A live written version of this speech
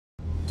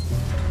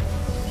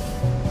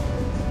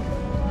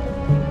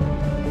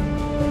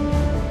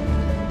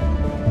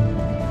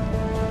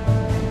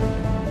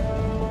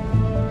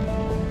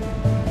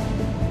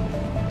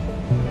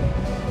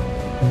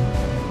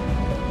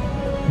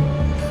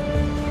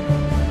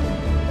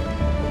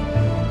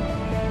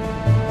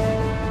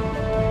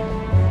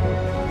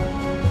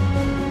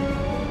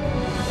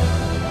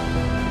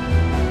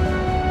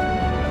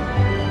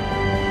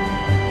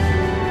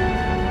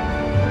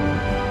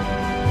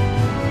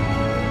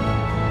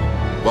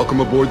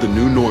Welcome aboard the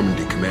new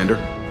Normandy, Commander.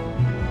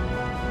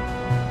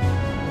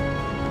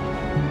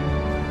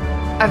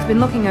 I've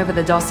been looking over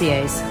the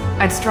dossiers.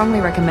 I'd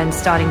strongly recommend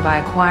starting by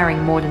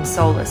acquiring Morden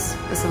Solus,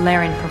 the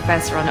Solarian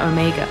professor on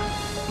Omega.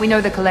 We know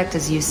the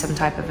Collectors use some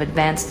type of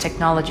advanced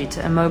technology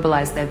to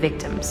immobilize their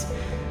victims.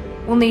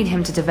 We'll need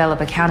him to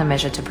develop a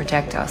countermeasure to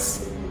protect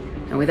us.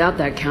 And without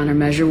that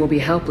countermeasure, we'll be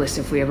helpless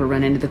if we ever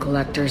run into the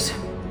Collectors.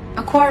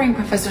 Acquiring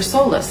Professor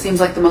Solus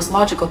seems like the most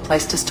logical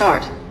place to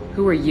start.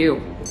 Who are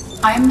you?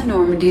 I am the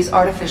Normandy's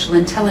artificial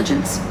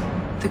intelligence.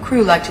 The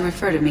crew like to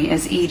refer to me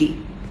as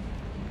Edie.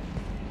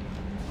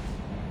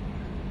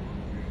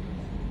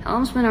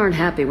 Helmsmen aren't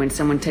happy when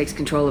someone takes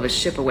control of a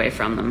ship away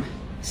from them.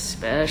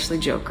 Especially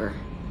Joker.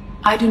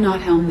 I do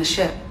not helm the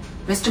ship.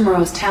 Mr.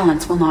 Moreau's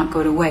talents will not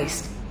go to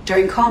waste.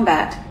 During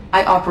combat,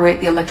 I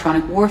operate the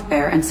electronic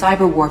warfare and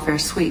cyber warfare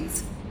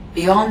suites.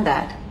 Beyond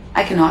that,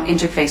 I cannot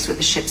interface with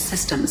the ship's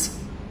systems.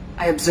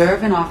 I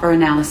observe and offer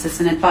analysis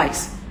and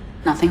advice.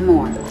 Nothing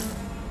more.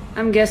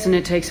 I'm guessing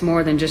it takes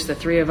more than just the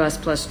three of us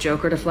plus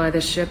Joker to fly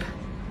this ship?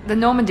 The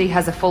Normandy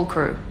has a full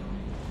crew.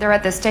 They're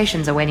at their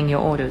stations awaiting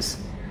your orders.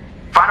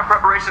 Final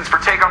preparations for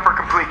takeoff are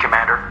complete,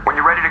 Commander. When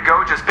you're ready to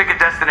go, just pick a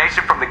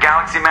destination from the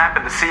galaxy map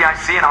and the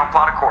CIC and I'll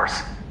plot a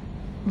course.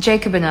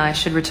 Jacob and I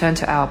should return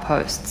to our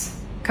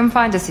posts. Come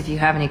find us if you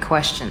have any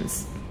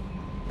questions.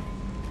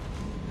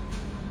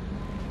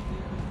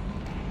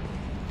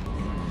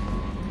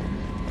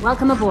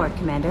 Welcome aboard,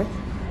 Commander.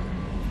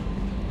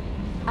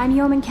 I'm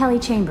Yeoman Kelly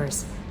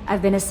Chambers.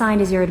 I've been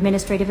assigned as your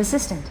administrative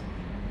assistant.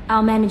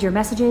 I'll manage your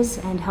messages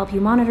and help you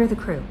monitor the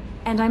crew.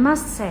 And I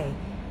must say,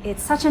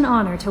 it's such an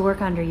honor to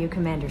work under you,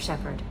 Commander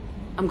Shepard.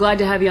 I'm glad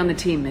to have you on the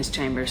team, Miss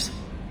Chambers.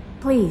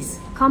 Please,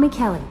 call me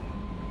Kelly.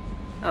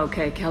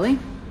 Okay, Kelly.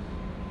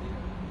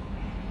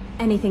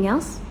 Anything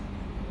else?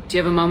 Do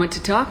you have a moment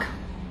to talk?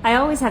 I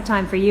always have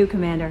time for you,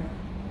 Commander.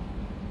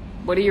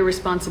 What are your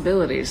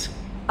responsibilities?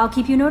 I'll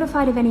keep you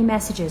notified of any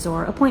messages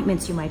or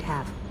appointments you might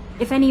have.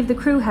 If any of the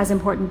crew has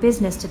important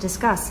business to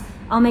discuss,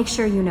 I'll make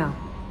sure you know.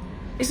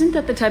 Isn't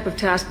that the type of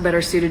task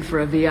better suited for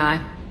a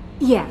VI?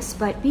 Yes,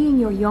 but being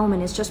your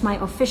yeoman is just my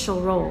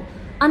official role.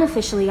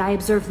 Unofficially, I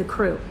observe the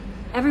crew.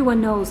 Everyone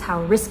knows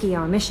how risky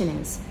our mission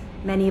is.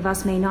 Many of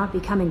us may not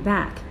be coming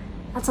back.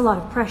 That's a lot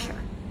of pressure.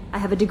 I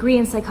have a degree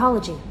in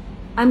psychology.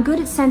 I'm good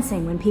at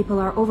sensing when people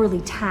are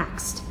overly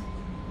taxed.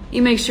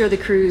 You make sure the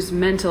crew's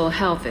mental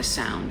health is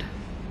sound.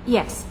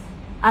 Yes.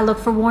 I look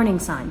for warning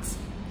signs.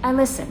 I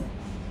listen.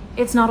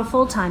 It's not a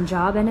full-time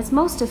job, and it's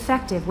most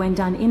effective when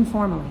done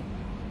informally.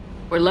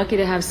 We're lucky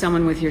to have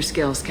someone with your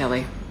skills,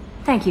 Kelly.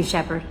 Thank you,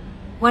 Shepard.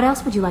 What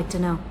else would you like to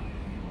know?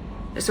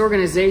 This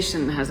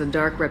organization has a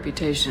dark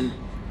reputation.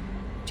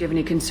 Do you have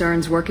any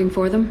concerns working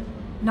for them?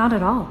 Not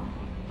at all.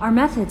 Our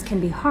methods can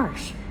be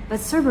harsh, but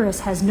Cerberus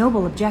has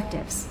noble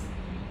objectives.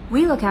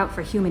 We look out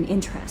for human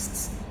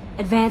interests.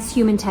 Advance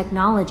human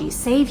technology,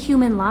 save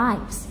human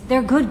lives.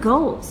 They're good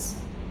goals.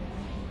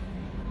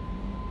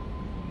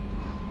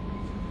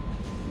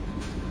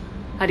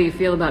 How do you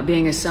feel about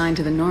being assigned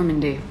to the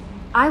Normandy?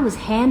 I was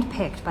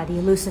handpicked by the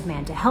Elusive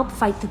Man to help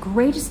fight the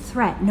greatest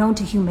threat known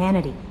to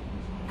humanity.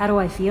 How do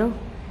I feel?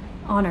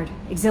 Honored,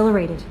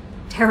 exhilarated,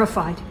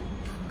 terrified.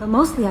 But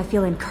mostly I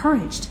feel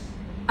encouraged.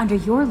 Under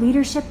your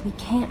leadership, we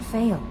can't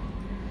fail.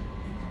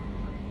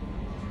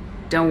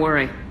 Don't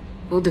worry.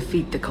 We'll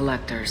defeat the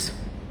Collectors.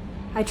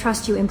 I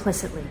trust you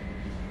implicitly.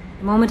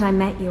 The moment I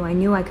met you, I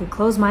knew I could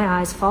close my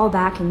eyes, fall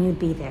back, and you'd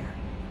be there.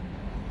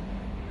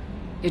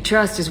 Your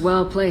trust is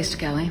well placed,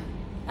 Kelly.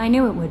 I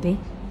knew it would be.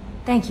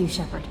 Thank you,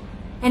 Shepard.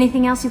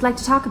 Anything else you'd like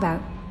to talk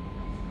about?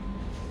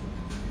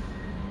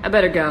 I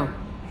better go.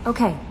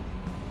 Okay.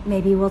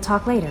 Maybe we'll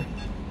talk later.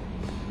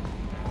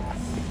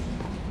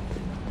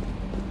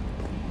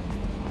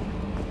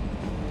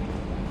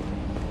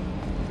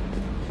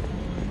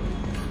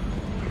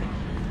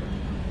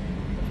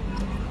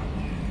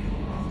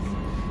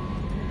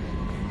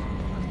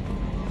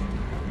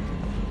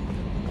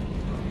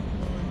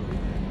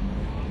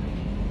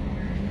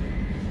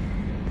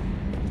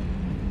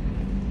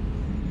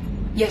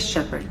 Yes,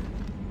 Shepard.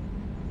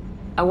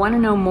 I want to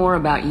know more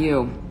about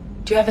you.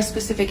 Do you have a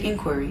specific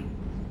inquiry?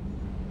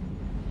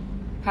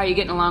 How are you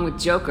getting along with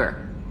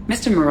Joker?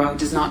 Mr. Moreau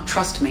does not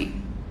trust me.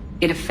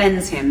 It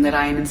offends him that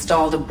I am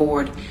installed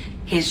aboard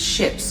his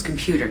ship's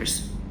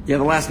computers. Yeah,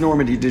 the last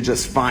Normandy did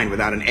just fine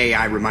without an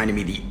AI reminding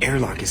me the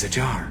airlock is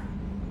ajar.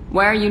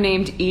 Why are you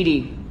named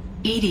Edie?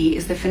 EDI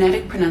is the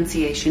phonetic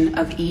pronunciation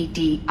of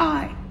EDI.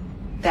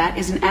 That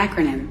is an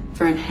acronym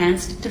for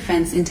Enhanced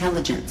Defense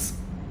Intelligence.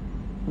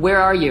 Where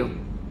are you?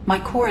 My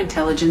core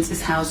intelligence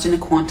is housed in a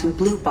quantum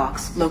blue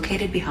box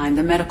located behind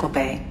the medical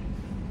bay.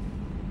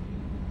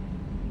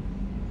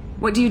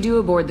 What do you do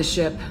aboard the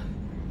ship?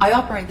 I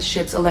operate the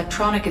ship's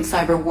electronic and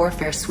cyber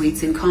warfare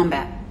suites in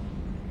combat.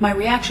 My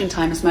reaction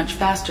time is much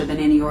faster than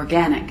any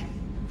organic.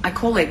 I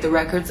collate the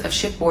records of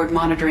shipboard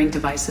monitoring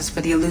devices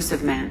for the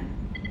Elusive Man.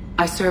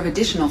 I serve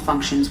additional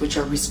functions which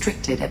are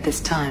restricted at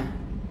this time.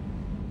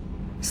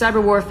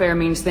 Cyber warfare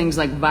means things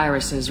like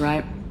viruses,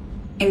 right?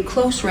 In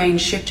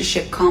close-range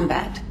ship-to-ship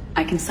combat,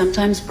 I can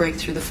sometimes break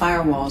through the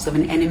firewalls of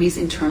an enemy's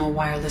internal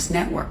wireless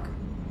network.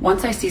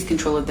 Once I seize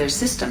control of their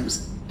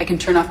systems, I can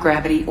turn off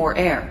gravity or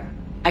air.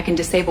 I can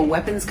disable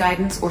weapons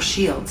guidance or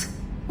shields,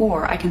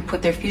 or I can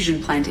put their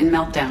fusion plant in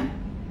meltdown.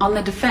 On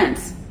the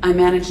defense, I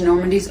manage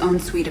Normandy's own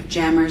suite of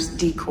jammers,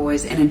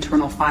 decoys, and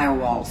internal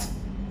firewalls.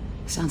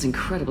 Sounds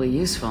incredibly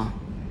useful.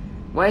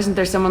 Why isn't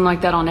there someone like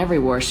that on every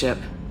warship?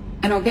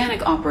 An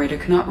organic operator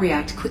cannot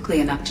react quickly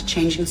enough to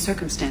changing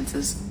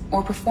circumstances,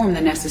 or perform the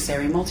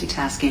necessary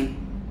multitasking.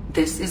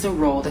 This is a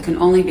role that can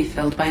only be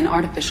filled by an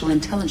artificial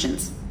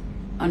intelligence.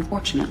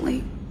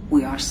 Unfortunately,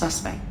 we are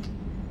suspect.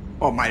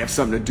 Well, it might have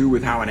something to do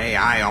with how an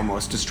AI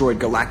almost destroyed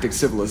galactic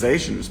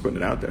civilization, just putting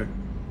it out there.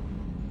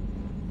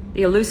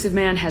 The Elusive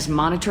Man has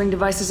monitoring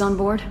devices on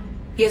board?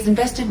 He has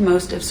invested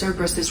most of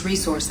Cerberus's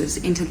resources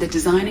into the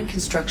design and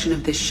construction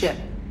of this ship.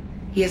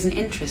 He has an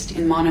interest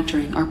in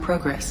monitoring our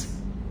progress.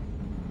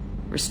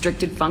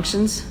 Restricted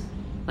functions?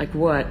 Like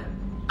what?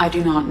 I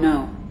do not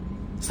know.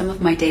 Some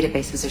of my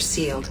databases are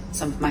sealed,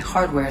 some of my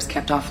hardware is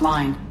kept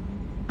offline.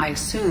 I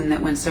assume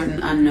that when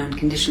certain unknown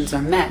conditions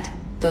are met,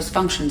 those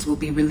functions will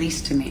be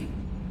released to me.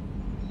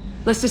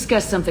 Let's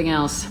discuss something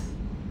else.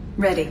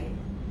 Ready.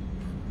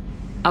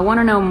 I want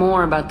to know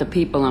more about the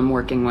people I'm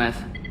working with.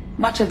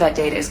 Much of that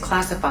data is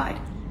classified.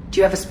 Do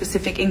you have a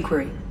specific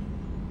inquiry?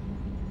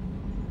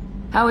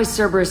 How is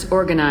Cerberus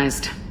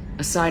organized?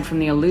 Aside from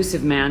the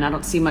Elusive Man, I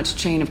don't see much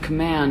chain of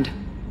command.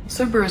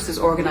 Cerberus is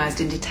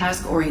organized into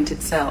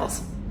task-oriented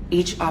cells.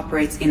 Each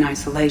operates in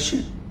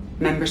isolation.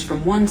 Members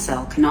from one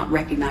cell cannot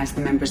recognize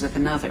the members of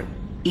another.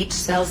 Each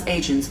cell's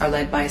agents are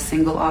led by a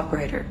single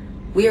operator.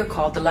 We are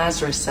called the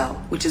Lazarus Cell,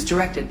 which is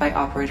directed by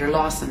Operator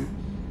Lawson.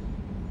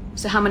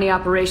 So how many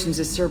operations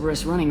is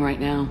Cerberus running right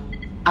now?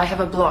 I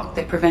have a block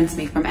that prevents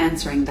me from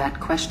answering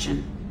that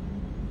question.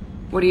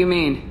 What do you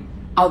mean?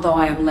 Although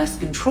I am less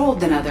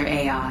controlled than other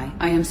AI,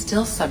 I am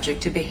still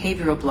subject to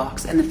behavioral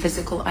blocks and the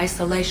physical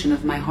isolation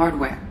of my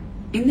hardware.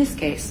 In this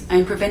case, I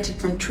am prevented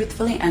from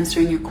truthfully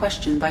answering your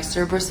question by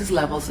Cerberus's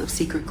levels of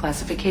secret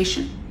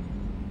classification.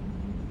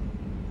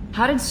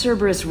 How did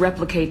Cerberus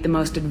replicate the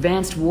most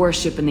advanced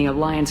warship in the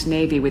Alliance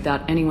Navy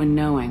without anyone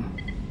knowing?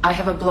 I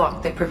have a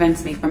block that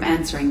prevents me from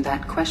answering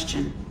that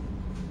question.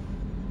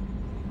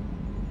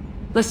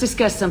 Let's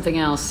discuss something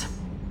else.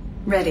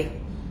 Ready.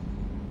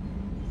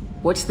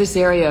 What's this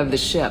area of the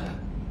ship?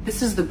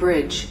 This is the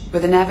bridge, where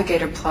the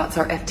navigator plots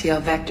our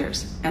FTL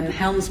vectors, and the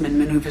helmsman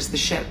maneuvers the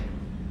ship.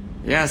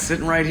 Yeah,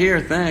 sitting right here,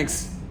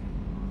 thanks.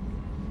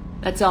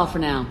 That's all for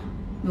now.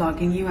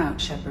 Logging you out,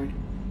 Shepard.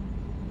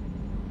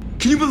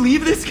 Can you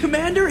believe this,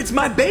 Commander? It's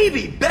my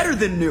baby! Better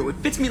than new! It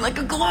fits me like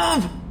a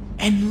glove!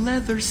 And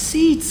leather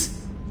seats!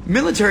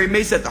 Military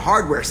may set the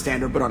hardware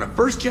standard, but on a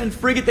first-gen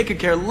frigate they could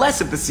care less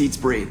if the seats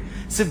breathe.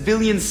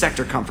 Civilian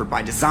sector comfort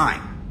by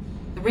design.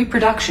 The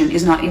reproduction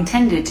is not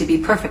intended to be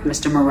perfect,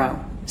 Mr. Moreau.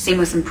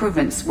 Seamless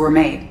improvements were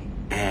made.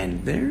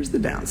 And there's the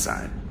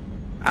downside.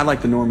 I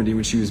liked the Normandy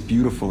when she was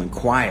beautiful and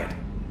quiet.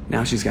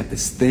 Now she's got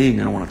this thing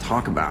I don't want to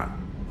talk about.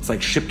 It's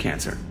like ship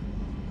cancer.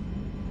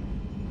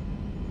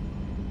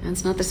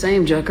 That's not the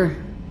same, Joker.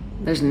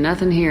 There's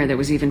nothing here that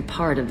was even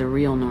part of the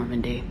real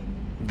Normandy.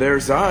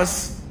 There's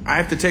us. I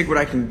have to take what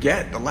I can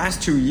get. The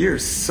last 2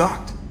 years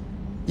sucked.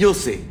 You'll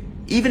see.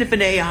 Even if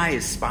an AI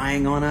is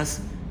spying on us,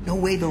 no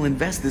way they'll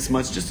invest this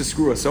much just to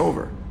screw us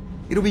over.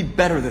 It'll be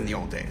better than the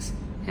old days.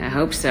 I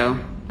hope so.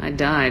 I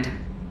died.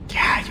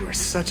 Yeah, you are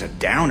such a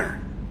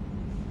downer.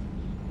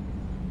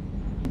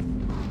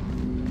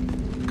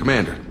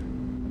 Commander,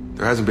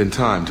 there hasn't been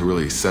time to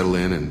really settle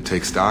in and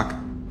take stock.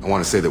 I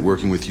want to say that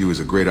working with you is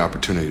a great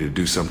opportunity to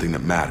do something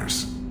that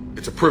matters.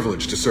 It's a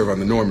privilege to serve on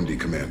the Normandy,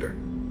 Commander.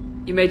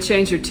 You may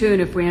change your tune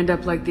if we end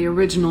up like the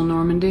original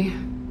Normandy.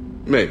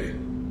 Maybe.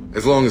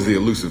 As long as the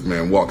Elusive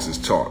Man walks his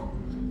talk,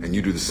 and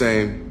you do the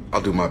same,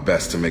 I'll do my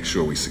best to make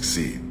sure we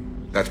succeed.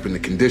 That's been the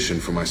condition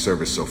for my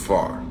service so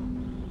far.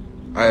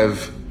 I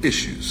have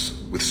issues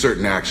with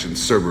certain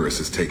actions Cerberus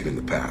has taken in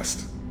the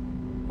past.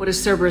 What has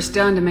Cerberus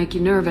done to make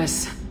you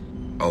nervous?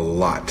 A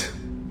lot.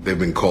 They've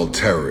been called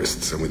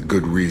terrorists, and with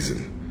good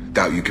reason.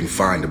 Doubt you can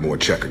find a more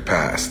checkered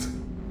past.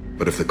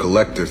 But if the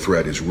Collector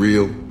threat is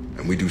real,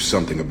 and we do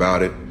something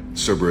about it,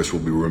 Cerberus will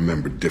be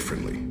remembered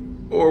differently.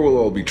 Or we'll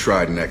all be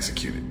tried and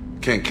executed.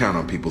 Can't count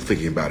on people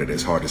thinking about it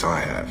as hard as I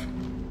have.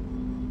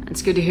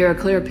 It's good to hear a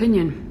clear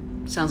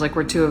opinion. Sounds like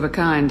we're two of a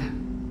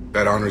kind.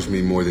 That honors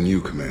me more than you,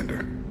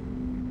 Commander.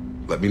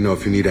 Let me know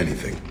if you need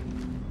anything.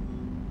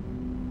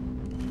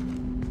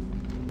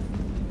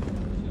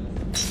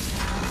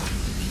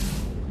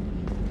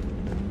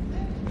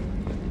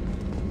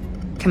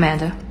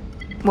 Commander,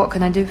 what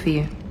can I do for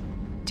you?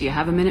 Do you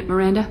have a minute,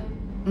 Miranda?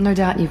 No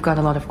doubt you've got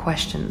a lot of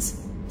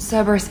questions.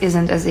 Cerberus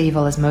isn't as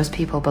evil as most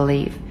people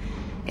believe.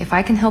 If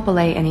I can help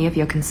allay any of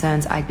your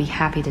concerns, I'd be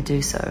happy to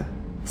do so.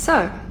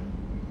 So,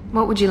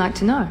 what would you like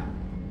to know?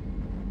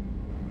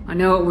 I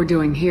know what we're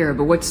doing here,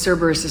 but what's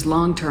Cerberus's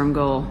long-term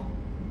goal?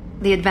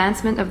 The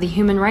advancement of the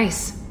human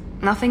race.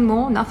 Nothing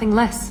more, nothing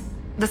less.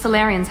 The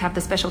Solarians have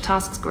the Special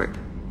Tasks Group.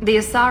 The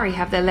Asari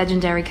have their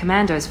legendary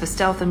commandos for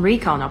stealth and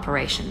recon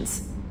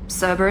operations.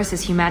 Cerberus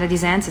is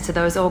humanity's answer to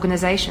those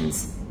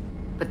organizations.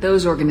 But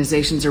those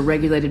organizations are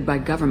regulated by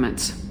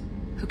governments.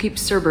 Who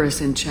keeps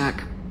Cerberus in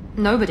check?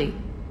 Nobody.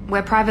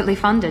 We're privately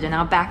funded and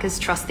our backers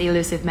trust the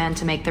elusive man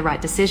to make the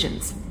right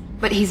decisions.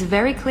 But he's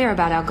very clear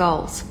about our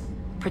goals.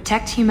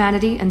 Protect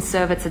humanity and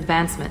serve its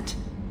advancement.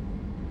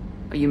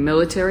 Are you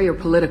military or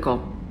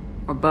political?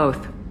 Or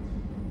both?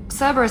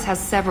 Cerberus has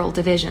several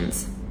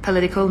divisions.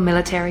 Political,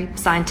 military,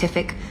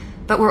 scientific.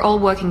 But we're all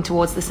working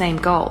towards the same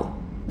goal.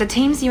 The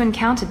teams you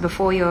encountered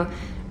before your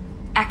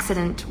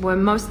accident were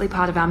mostly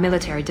part of our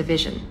military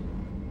division.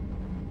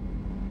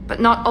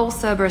 But not all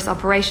Cerberus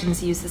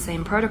operations use the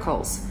same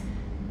protocols.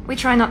 We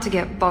try not to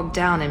get bogged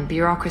down in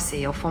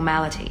bureaucracy or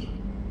formality.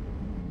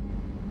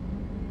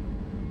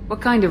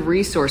 What kind of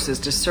resources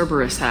does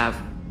Cerberus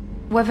have?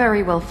 We're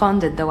very well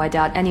funded, though I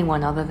doubt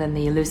anyone other than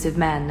the elusive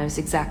man knows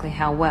exactly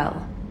how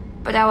well.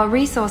 But our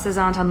resources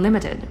aren't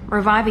unlimited.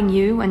 Reviving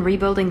you and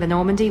rebuilding the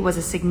Normandy was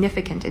a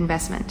significant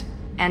investment,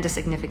 and a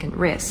significant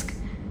risk.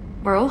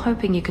 We're all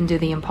hoping you can do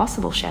the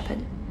impossible,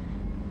 Shepard.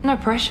 No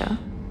pressure.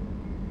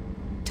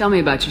 Tell me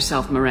about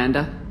yourself,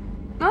 Miranda.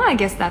 Oh, I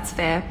guess that's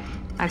fair.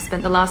 I've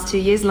spent the last 2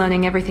 years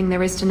learning everything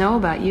there is to know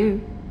about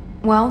you.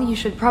 Well, you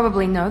should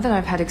probably know that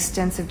I've had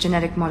extensive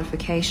genetic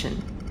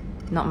modification.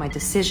 Not my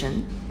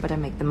decision, but I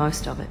make the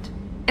most of it.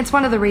 It's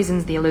one of the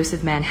reasons the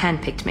elusive man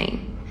handpicked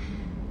me.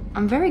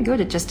 I'm very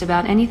good at just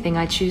about anything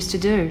I choose to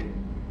do.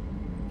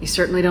 You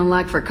certainly don't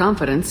lack for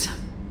confidence.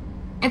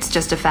 It's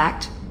just a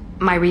fact.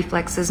 My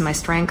reflexes, my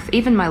strength,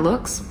 even my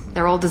looks,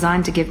 they're all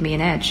designed to give me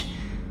an edge.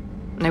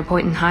 No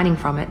point in hiding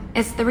from it.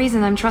 It's the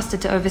reason I'm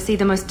trusted to oversee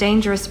the most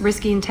dangerous,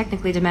 risky, and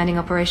technically demanding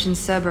operations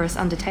Cerberus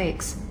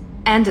undertakes.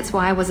 And it's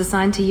why I was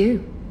assigned to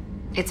you.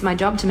 It's my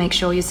job to make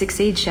sure you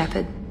succeed,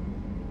 Shepard.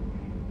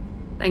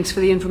 Thanks for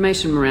the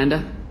information,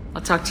 Miranda.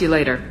 I'll talk to you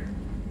later.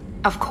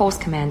 Of course,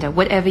 Commander.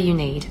 Whatever you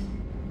need.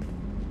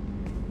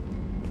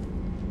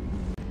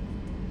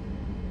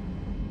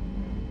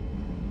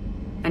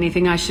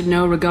 Anything I should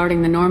know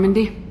regarding the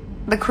Normandy?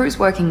 The crew's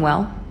working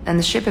well, and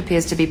the ship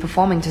appears to be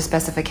performing to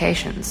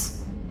specifications.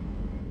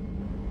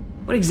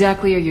 What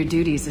exactly are your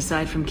duties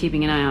aside from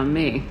keeping an eye on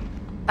me?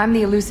 I'm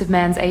the elusive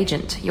man's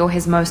agent. You're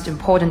his most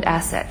important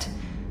asset.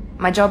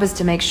 My job is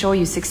to make sure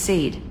you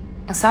succeed.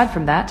 Aside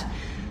from that,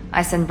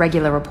 I send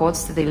regular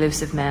reports to the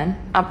elusive man,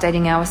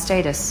 updating our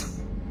status.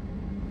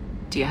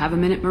 Do you have a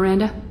minute,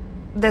 Miranda?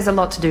 There's a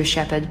lot to do,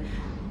 Shepard.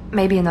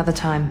 Maybe another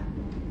time.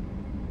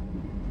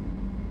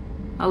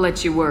 I'll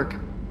let you work.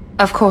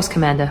 Of course,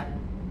 Commander.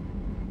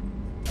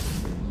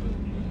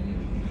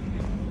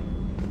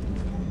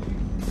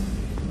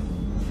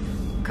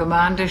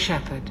 Commander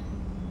Shepard,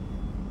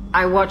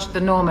 I watched the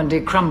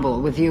Normandy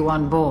crumble with you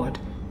on board.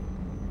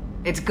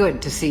 It's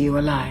good to see you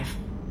alive.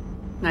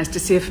 Nice to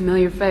see a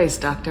familiar face,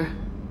 Doctor.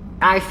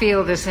 I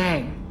feel the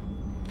same.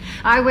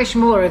 I wish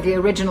more of the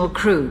original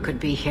crew could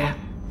be here.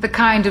 The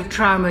kind of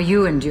trauma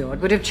you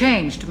endured would have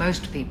changed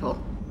most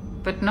people.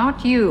 But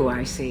not you,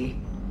 I see.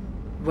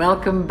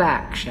 Welcome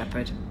back,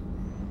 Shepard.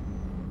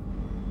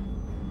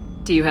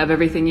 Do you have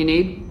everything you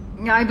need?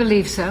 I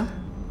believe so.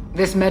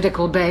 This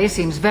medical bay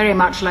seems very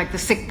much like the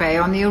sick bay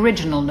on the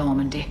original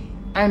Normandy.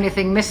 Only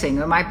thing missing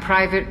are my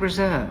private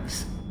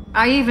reserves.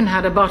 I even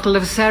had a bottle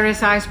of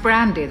Ceres Ice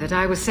brandy that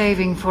I was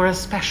saving for a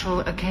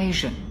special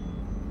occasion.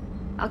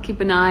 I'll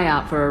keep an eye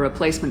out for a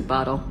replacement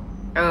bottle.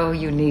 Oh,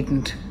 you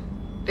needn't.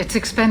 It's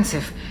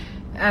expensive,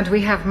 and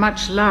we have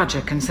much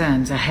larger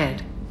concerns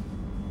ahead.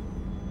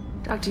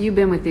 Doctor, you've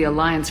been with the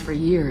Alliance for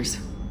years.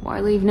 Why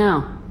leave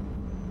now?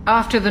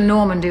 After the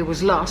Normandy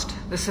was lost,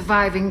 the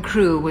surviving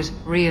crew was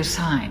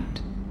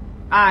reassigned.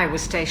 I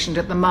was stationed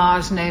at the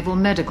Mars Naval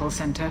Medical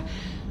Center,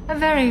 a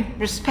very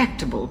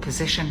respectable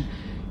position,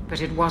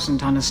 but it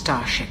wasn't on a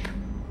starship.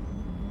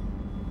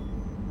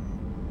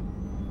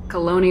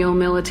 Colonial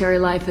military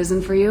life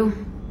isn't for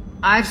you?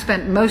 I've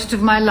spent most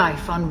of my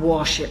life on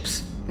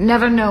warships,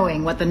 never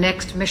knowing what the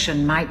next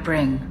mission might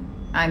bring.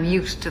 I'm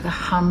used to the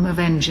hum of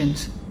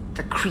engines,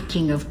 the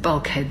creaking of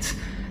bulkheads,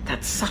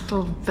 that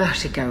subtle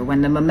vertigo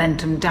when the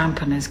momentum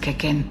dampeners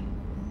kick in.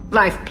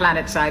 Life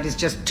planetside is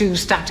just too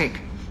static,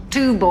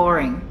 too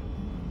boring.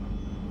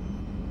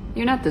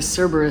 You're not the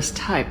Cerberus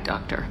type,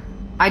 Doctor.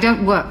 I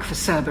don't work for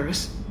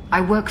Cerberus.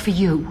 I work for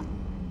you.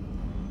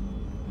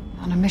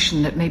 On a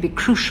mission that may be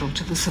crucial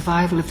to the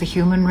survival of the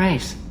human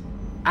race.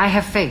 I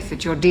have faith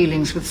that your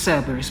dealings with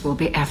Cerberus will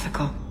be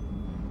ethical.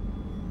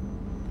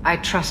 I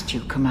trust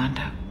you,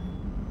 Commander.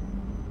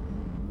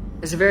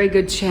 There's a very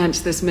good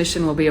chance this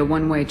mission will be a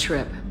one-way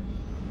trip.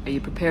 Are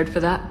you prepared for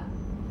that?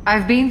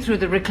 I've been through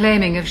the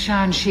reclaiming of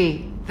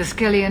Shanxi, the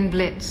Skillian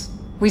Blitz.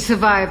 We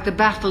survived the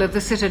Battle of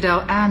the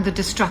Citadel and the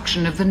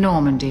destruction of the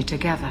Normandy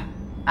together.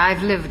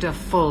 I've lived a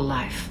full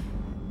life.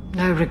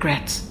 No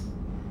regrets.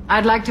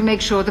 I'd like to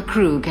make sure the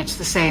crew gets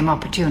the same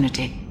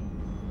opportunity.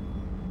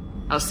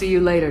 I'll see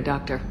you later,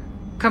 Doctor.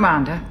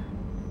 Commander.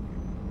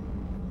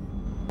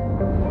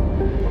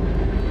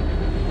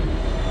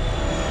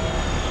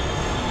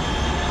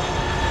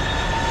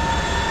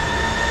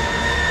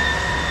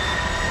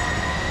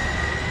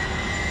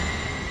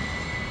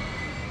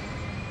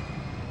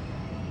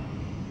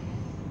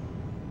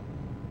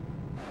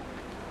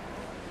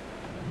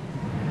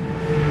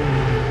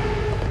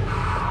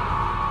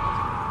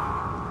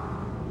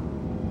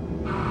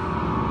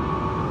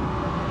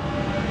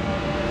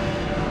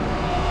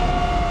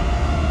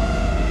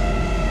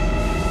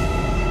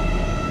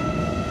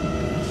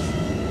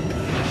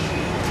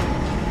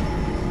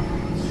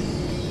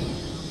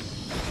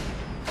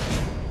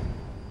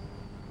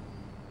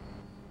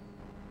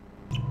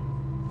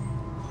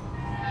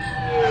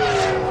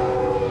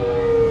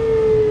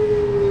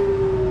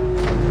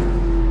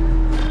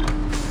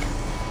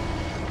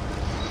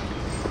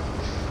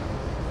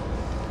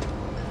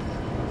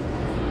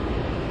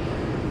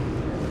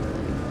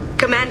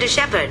 Commander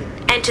Shepard,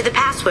 enter the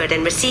password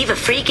and receive a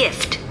free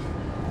gift.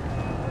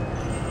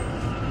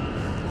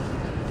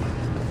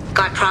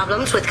 Got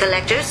problems with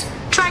collectors?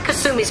 Try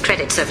Kasumi's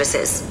credit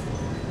services.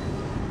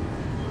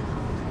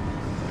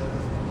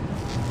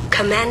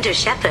 Commander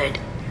Shepard,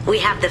 we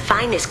have the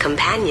finest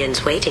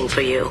companions waiting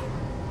for you.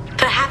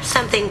 Perhaps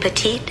something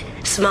petite,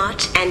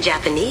 smart, and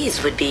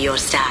Japanese would be your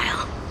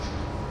style.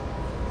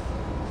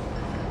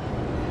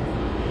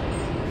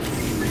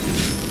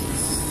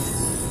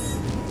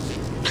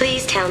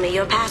 Please tell me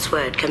your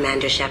password,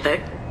 Commander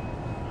Shepard.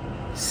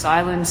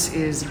 Silence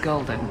is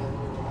golden.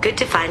 Good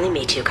to finally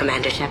meet you,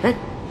 Commander Shepard.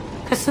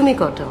 Kasumi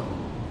Goto.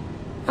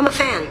 I'm a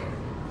fan.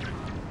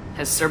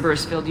 Has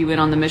Cerberus filled you in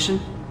on the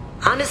mission?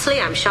 Honestly,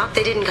 I'm shocked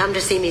they didn't come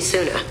to see me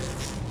sooner.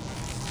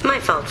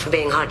 My fault for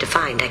being hard to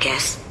find, I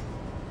guess.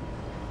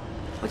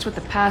 What's with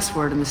the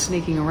password and the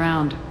sneaking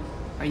around?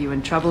 Are you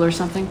in trouble or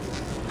something?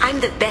 I'm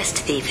the best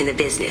thief in the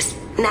business,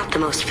 not the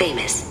most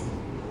famous.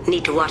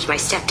 Need to watch my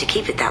step to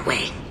keep it that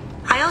way.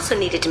 I also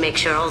needed to make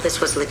sure all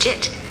this was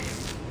legit.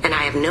 And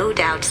I have no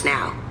doubts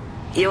now.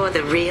 You're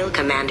the real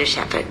Commander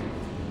Shepard.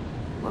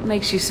 What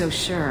makes you so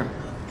sure?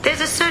 There's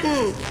a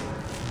certain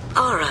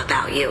aura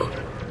about you.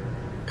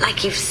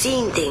 Like you've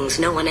seen things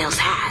no one else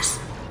has.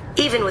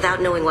 Even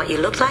without knowing what you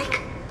looked like,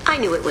 I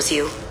knew it was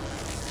you.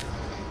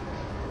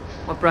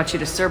 What brought you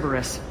to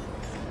Cerberus?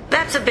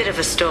 That's a bit of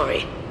a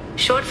story.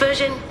 Short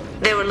version,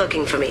 they were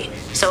looking for me,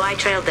 so I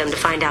trailed them to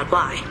find out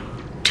why.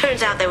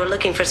 Turns out they were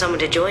looking for someone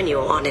to join you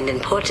on an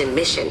important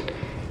mission,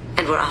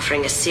 and were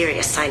offering a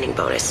serious signing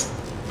bonus.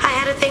 I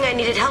had a thing I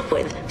needed help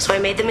with, so I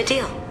made them a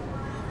deal.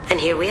 And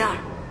here we are.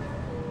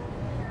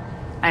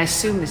 I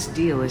assume this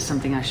deal is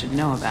something I should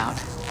know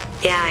about.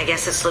 Yeah, I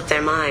guess it slipped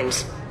their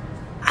minds.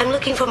 I'm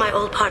looking for my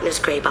old partner's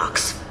gray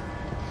box.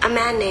 A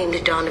man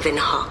named Donovan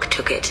Hawk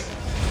took it,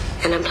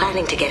 and I'm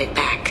planning to get it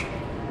back.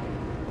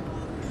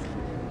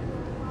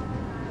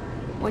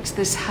 What's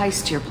this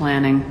heist you're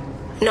planning?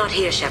 Not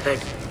here,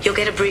 Shepard. You'll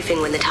get a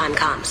briefing when the time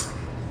comes.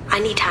 I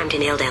need time to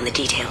nail down the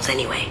details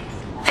anyway.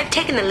 I've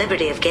taken the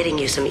liberty of getting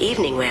you some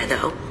evening wear,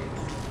 though.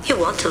 You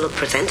want to look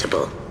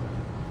presentable.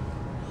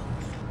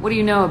 What do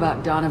you know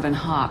about Donovan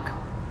Hawk?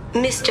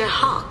 Mr.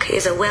 Hawk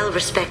is a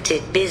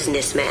well-respected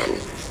businessman.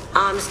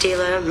 Arms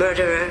dealer,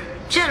 murderer,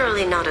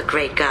 generally not a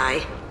great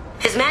guy.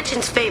 His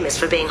mansion's famous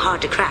for being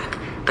hard to crack,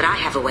 but I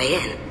have a way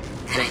in,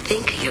 and I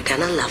think you're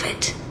gonna love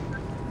it.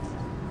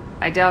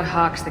 I doubt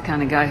Hawk's the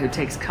kind of guy who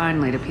takes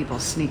kindly to people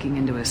sneaking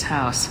into his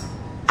house.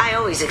 I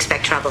always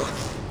expect trouble.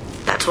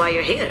 That's why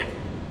you're here.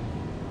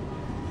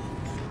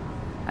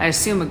 I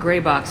assume a gray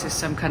box is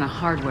some kind of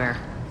hardware.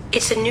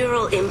 It's a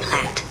neural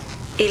implant.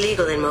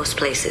 Illegal in most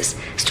places.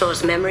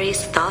 Stores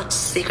memories, thoughts,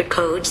 secret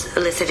codes,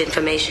 illicit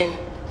information.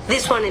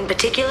 This one in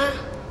particular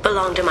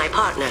belonged to my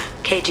partner,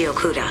 Keiji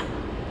Okuda.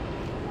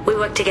 We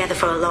worked together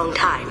for a long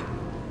time,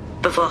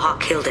 before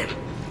Hawk killed him.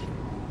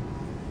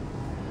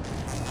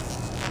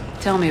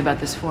 Tell me about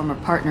this former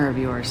partner of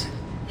yours.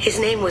 His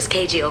name was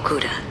Keiji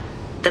Okuda,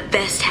 the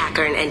best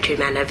hacker and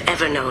entryman I've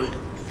ever known.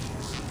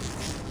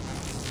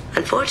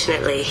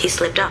 Unfortunately, he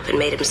slipped up and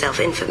made himself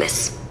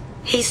infamous.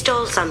 He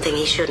stole something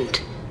he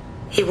shouldn't.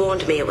 He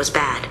warned me it was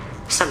bad,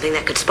 something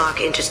that could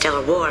spark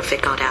interstellar war if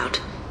it got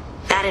out.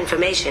 That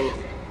information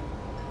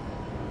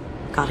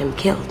got him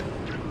killed.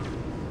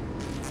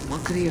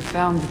 What could he have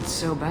found that's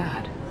so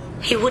bad?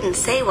 He wouldn't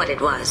say what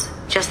it was,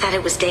 just that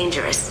it was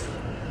dangerous.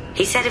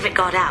 He said if it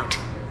got out,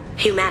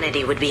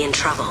 humanity would be in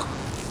trouble.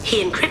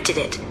 He encrypted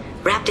it,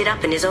 wrapped it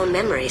up in his own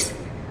memories.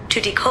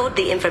 To decode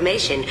the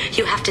information,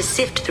 you have to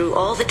sift through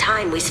all the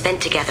time we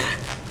spent together.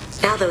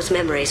 Now those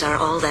memories are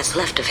all that's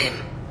left of him.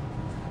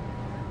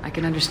 I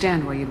can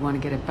understand why you'd want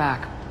to get it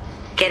back.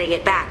 Getting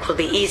it back will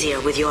be easier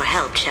with your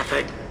help,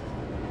 Shepard.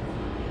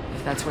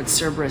 If that's what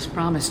Cerberus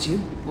promised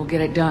you, we'll get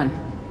it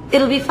done.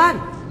 It'll be fun.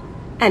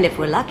 And if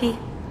we're lucky,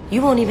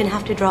 you won't even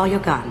have to draw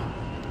your gun.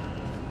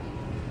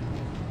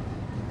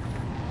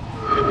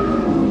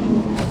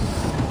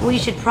 We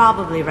should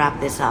probably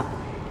wrap this up.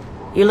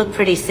 You look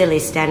pretty silly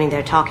standing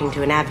there talking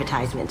to an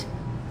advertisement.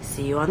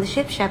 See you on the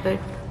ship, Shepard.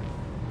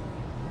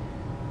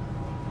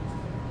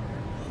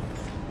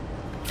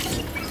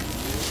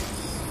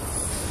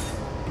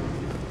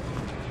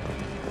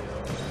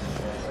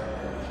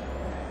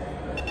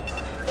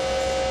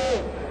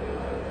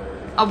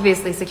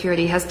 Obviously,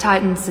 security has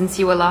tightened since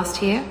you were last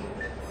here.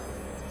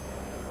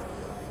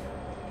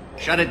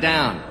 Shut it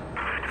down.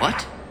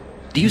 What?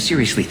 Do you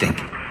seriously think?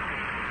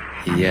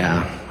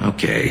 Yeah,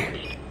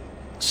 okay.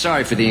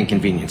 Sorry for the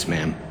inconvenience,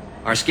 ma'am.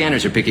 Our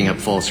scanners are picking up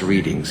false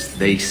readings.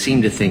 They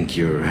seem to think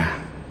you're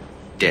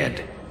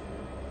dead.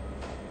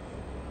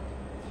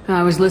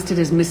 I was listed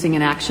as missing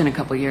in action a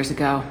couple years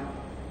ago.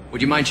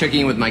 Would you mind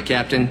checking in with my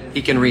captain?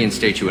 He can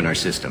reinstate you in our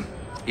system.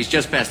 He's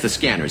just past the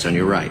scanners on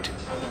your right.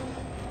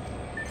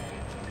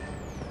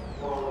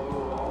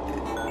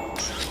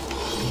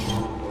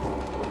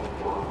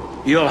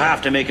 You'll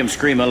have to make him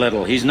scream a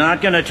little. He's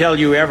not gonna tell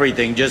you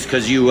everything just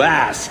because you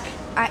ask.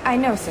 I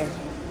know, sir.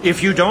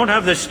 If you don't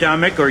have the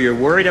stomach or you're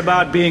worried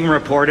about being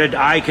reported,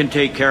 I can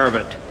take care of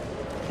it.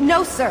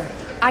 No, sir.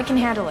 I can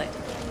handle it.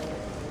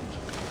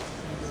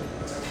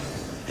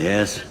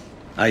 Yes,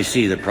 I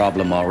see the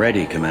problem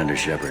already, Commander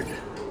Shepard.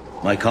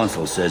 My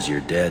console says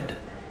you're dead.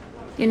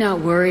 You're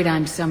not worried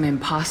I'm some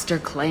imposter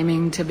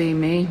claiming to be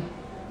me?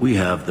 We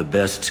have the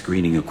best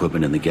screening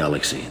equipment in the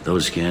galaxy.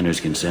 Those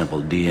scanners can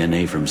sample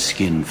DNA from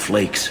skin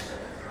flakes.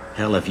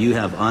 Hell, if you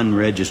have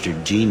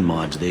unregistered gene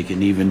mods, they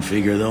can even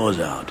figure those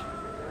out.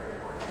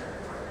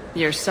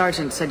 Your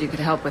sergeant said you could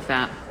help with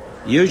that.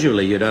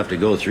 Usually you'd have to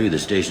go through the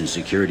station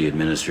security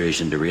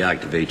administration to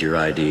reactivate your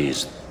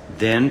IDs.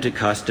 Then to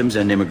customs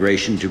and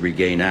immigration to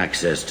regain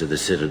access to the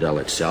Citadel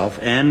itself,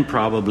 and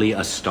probably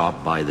a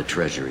stop by the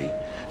Treasury.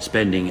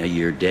 Spending a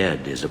year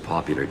dead is a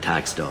popular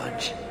tax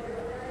dodge.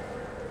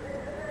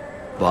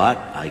 But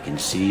I can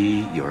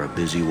see you're a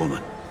busy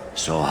woman.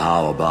 So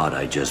how about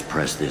I just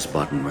press this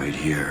button right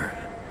here,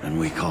 and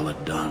we call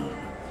it done?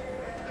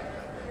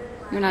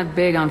 You're not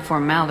big on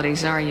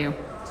formalities, are you?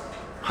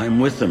 I'm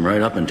with them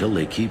right up until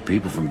they keep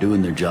people from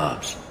doing their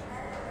jobs.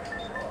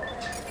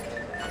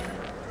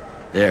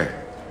 There.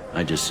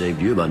 I just saved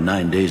you about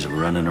 9 days of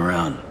running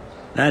around.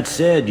 That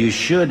said, you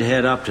should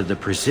head up to the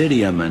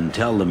Presidium and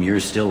tell them you're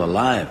still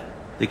alive.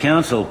 The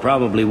Council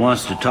probably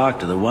wants to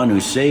talk to the one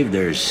who saved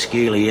their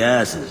scaly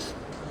asses.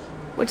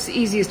 What's the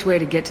easiest way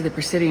to get to the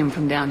Presidium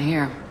from down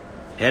here?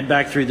 Head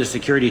back through the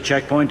security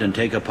checkpoint and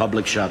take a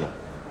public shuttle.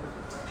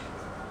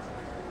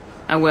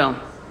 I will.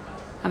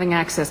 Having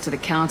access to the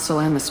Council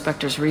and the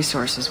Spectre's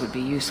resources would be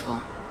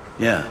useful.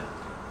 Yeah.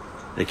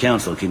 The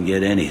Council can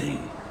get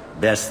anything.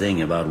 Best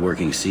thing about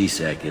working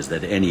CSEC is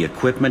that any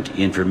equipment,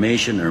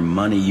 information, or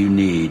money you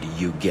need,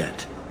 you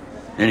get.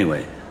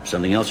 Anyway,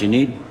 something else you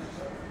need?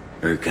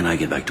 Or can I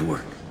get back to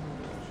work?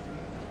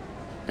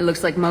 It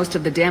looks like most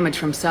of the damage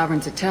from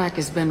Sovereign's attack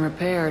has been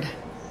repaired.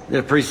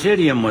 The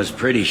Presidium was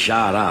pretty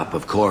shot up.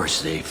 Of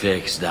course, they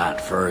fixed that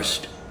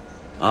first.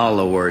 All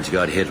the wards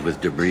got hit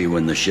with debris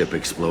when the ship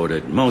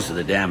exploded. Most of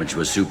the damage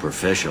was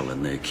superficial,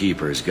 and the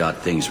Keepers got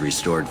things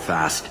restored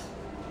fast.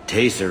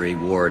 Tasery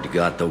Ward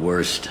got the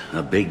worst.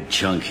 A big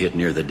chunk hit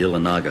near the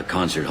Dillanaga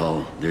concert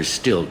hall. They're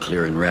still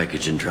clearing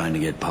wreckage and trying to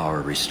get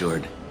power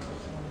restored.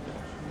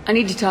 I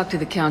need to talk to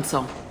the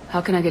Council. How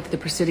can I get to the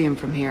Presidium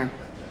from here?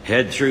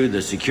 Head through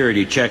the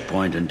security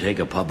checkpoint and take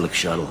a public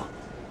shuttle.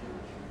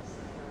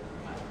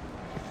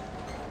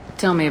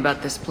 Tell me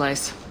about this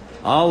place.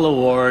 All the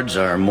wards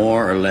are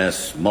more or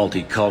less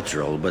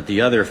multicultural, but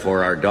the other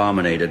 4 are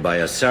dominated by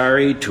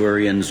Asari,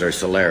 Turians, or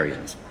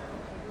Solarians.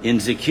 In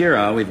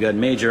Zakira, we've got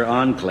major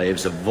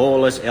enclaves of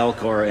Volus,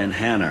 Elcor, and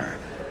Hanar.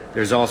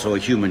 There's also a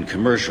human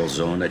commercial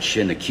zone at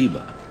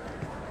Shinakiba.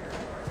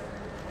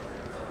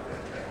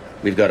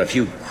 We've got a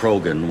few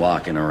Krogan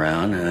walking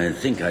around, and I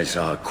think I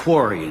saw a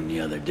Quarian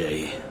the other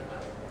day.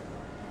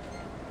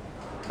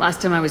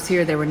 Last time I was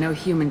here, there were no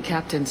human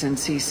captains in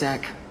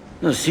CSEC.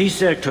 No,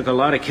 CSEC took a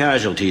lot of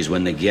casualties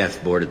when the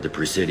Geth boarded the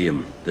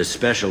Presidium. The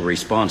Special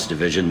Response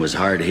Division was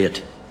hard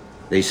hit.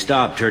 They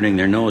stopped turning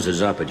their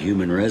noses up at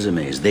human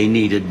resumes. They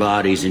needed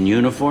bodies in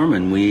uniform,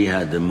 and we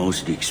had the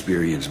most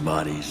experienced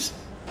bodies.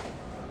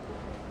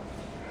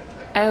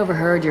 I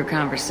overheard your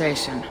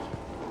conversation.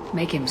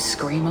 Make him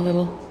scream a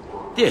little?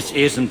 This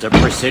isn't a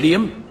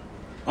Presidium.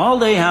 All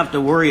they have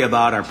to worry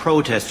about are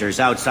protesters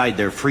outside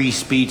their free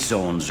speech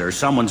zones or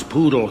someone's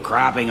poodle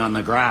crapping on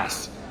the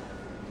grass.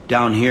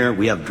 Down here,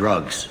 we have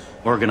drugs,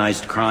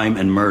 organized crime,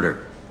 and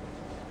murder.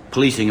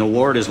 Policing a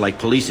ward is like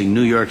policing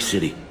New York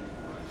City.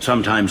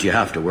 Sometimes you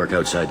have to work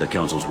outside the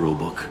Council's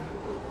rulebook.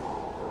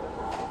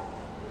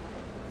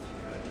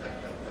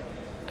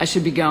 I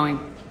should be going.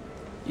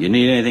 You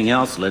need anything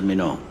else, let me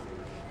know.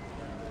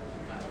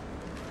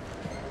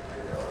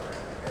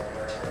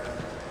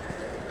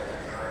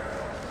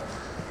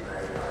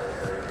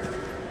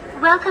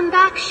 Welcome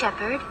back,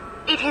 Shepard.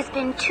 It has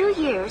been 2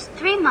 years,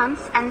 3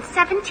 months, and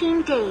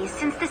 17 days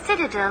since the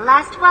Citadel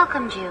last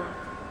welcomed you.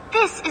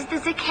 This is the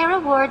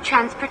Zakera Ward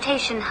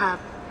Transportation Hub.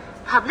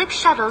 Public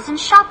shuttles and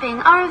shopping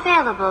are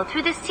available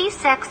through the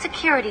CSEC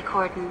security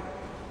cordon.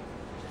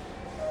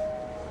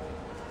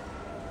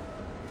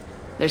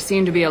 There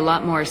seem to be a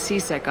lot more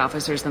CSEC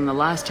officers than the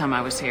last time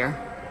I was here.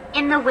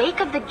 In the wake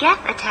of the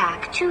Geth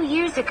attack 2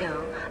 years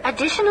ago,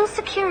 additional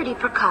security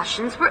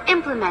precautions were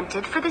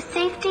implemented for the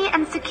safety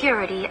and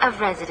security of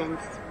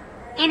residents.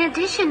 In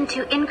addition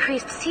to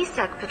increased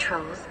CSEC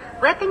patrols,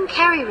 weapon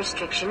carry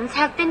restrictions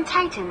have been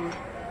tightened.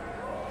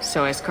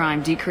 So has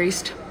crime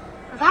decreased?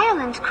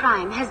 Violent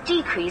crime has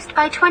decreased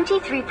by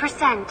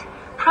 23%.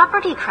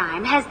 Property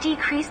crime has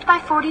decreased by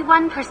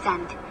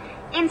 41%.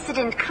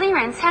 Incident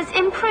clearance has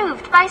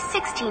improved by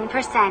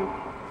 16%.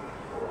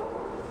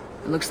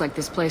 It looks like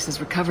this place has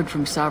recovered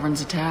from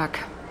Sovereign's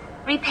attack.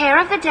 Repair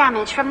of the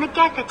damage from the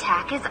Geth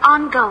attack is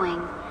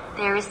ongoing.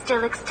 There is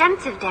still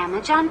extensive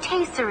damage on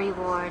Tasery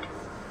Ward.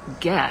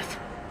 Geth?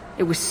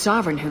 It was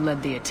Sovereign who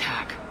led the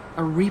attack.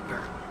 A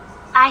Reaper.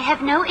 I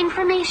have no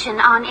information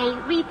on a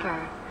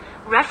Reaper.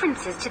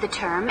 References to the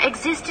term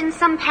exist in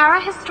some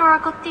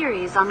parahistorical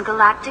theories on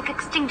galactic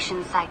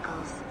extinction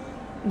cycles.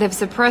 They've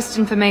suppressed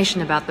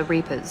information about the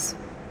Reapers.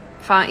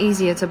 Far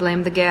easier to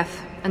blame the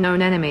Geth, a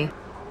known enemy.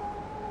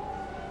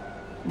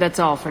 That's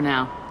all for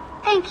now.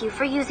 Thank you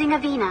for using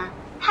Avina.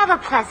 Have a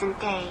pleasant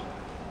day.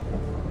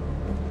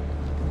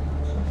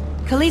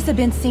 Khaleesa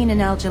been seen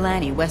in Al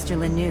Jalani,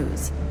 Westerland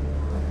News.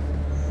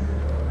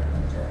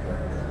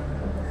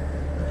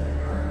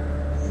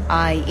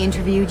 I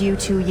interviewed you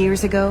 2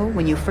 years ago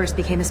when you first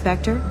became a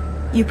Spectre.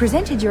 You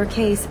presented your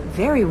case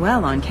very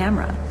well on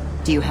camera.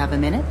 Do you have a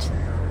minute?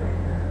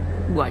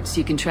 What, so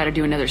you can try to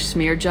do another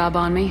smear job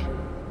on me?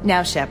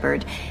 Now,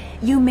 Shepard,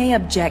 you may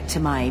object to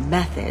my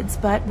methods,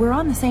 but we're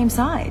on the same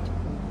side.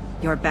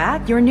 You're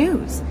back, you're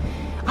news.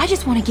 I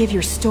just want to give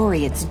your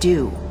story its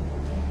due.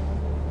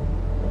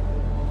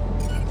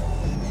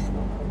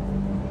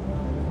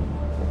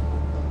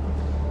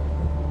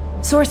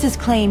 Sources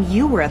claim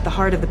you were at the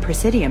heart of the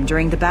Presidium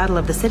during the Battle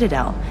of the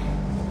Citadel.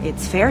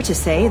 It's fair to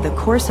say the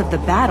course of the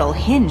battle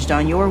hinged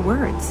on your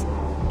words.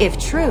 If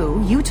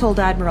true, you told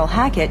Admiral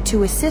Hackett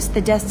to assist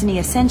the Destiny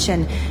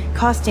Ascension,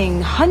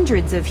 costing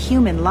hundreds of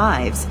human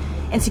lives,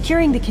 and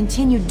securing the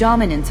continued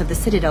dominance of the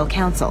Citadel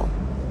Council.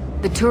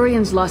 The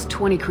Turians lost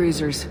 20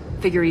 cruisers.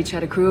 Figure each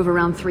had a crew of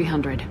around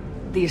 300.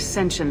 The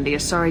Ascension, the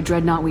Asari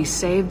dreadnought we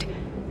saved,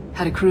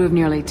 had a crew of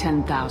nearly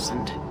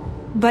 10,000.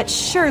 But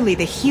surely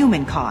the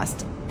human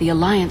cost... The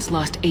Alliance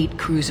lost 8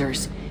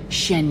 cruisers.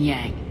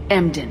 Shenyang,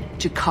 Emden,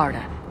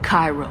 Jakarta,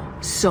 Cairo,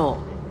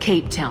 Seoul,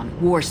 Cape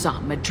Town, Warsaw,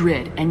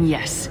 Madrid, and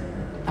yes,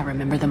 I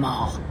remember them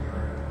all.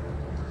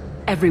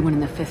 Everyone in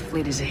the Fifth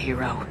Fleet is a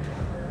hero.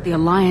 The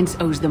Alliance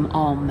owes them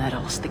all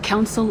medals. The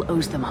Council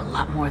owes them a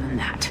lot more than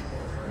that.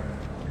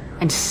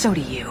 And so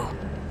do you.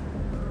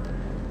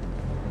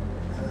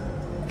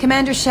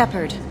 Commander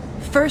Shepard,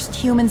 first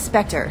human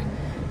Spectre.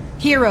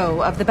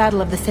 Hero of the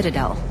Battle of the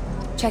Citadel.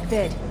 Check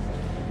vid.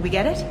 We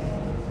get it?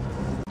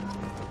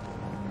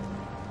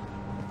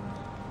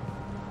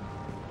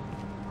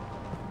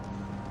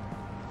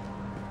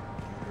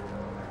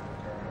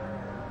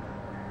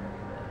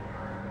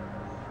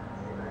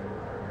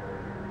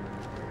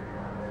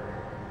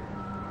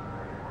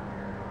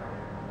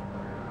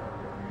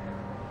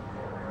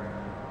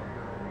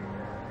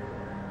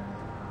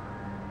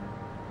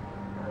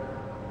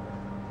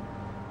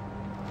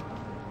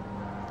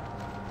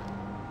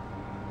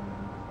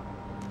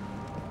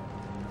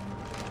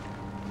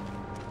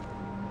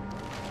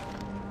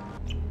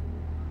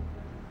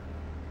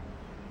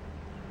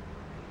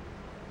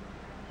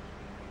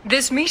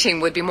 This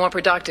meeting would be more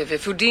productive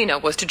if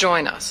Udina was to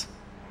join us.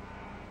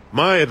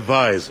 My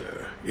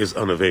advisor is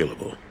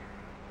unavailable.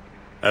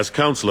 As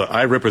Counselor,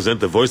 I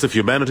represent the voice of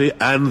humanity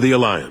and the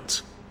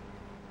Alliance.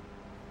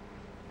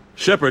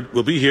 Shepard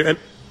will be here and...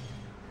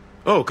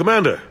 Oh,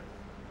 Commander!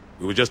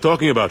 We were just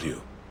talking about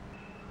you.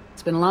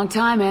 It's been a long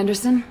time,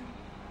 Anderson.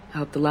 I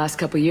hope the last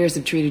couple years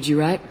have treated you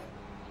right.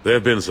 There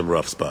have been some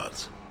rough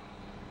spots.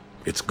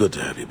 It's good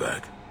to have you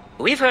back.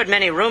 We've heard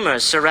many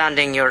rumors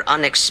surrounding your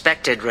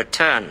unexpected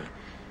return.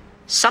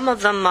 Some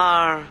of them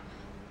are...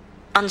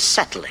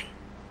 unsettling.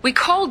 We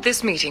called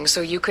this meeting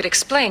so you could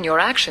explain your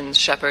actions,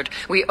 Shepard.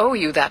 We owe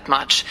you that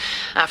much.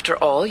 After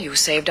all, you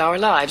saved our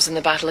lives in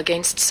the battle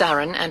against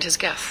Saren and his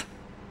Geth.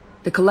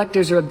 The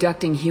Collectors are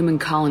abducting human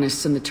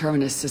colonists in the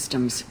Terminus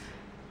systems.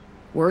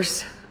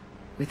 Worse,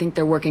 we think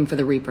they're working for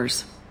the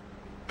Reapers.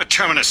 The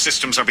Terminus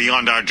systems are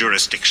beyond our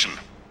jurisdiction.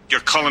 Your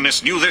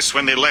colonists knew this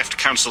when they left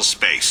Council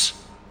space.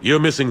 You're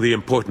missing the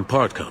important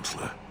part,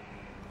 Counselor.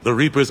 The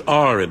Reapers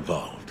are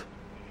involved.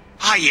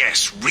 Ah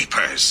yes,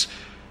 Reapers.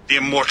 The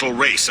immortal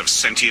race of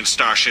sentient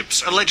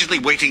starships allegedly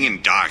waiting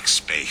in dark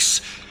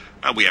space.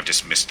 We have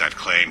dismissed that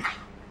claim.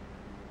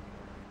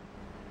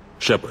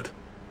 Shepard,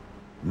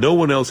 no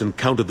one else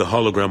encountered the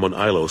hologram on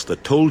Ilos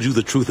that told you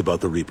the truth about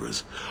the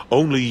Reapers.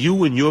 Only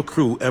you and your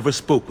crew ever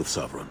spoke with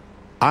Sovereign.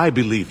 I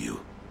believe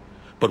you.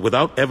 But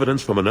without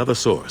evidence from another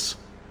source,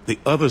 the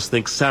others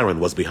think Saren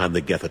was behind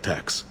the Geth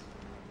attacks.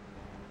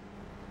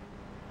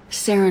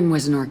 Saren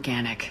was an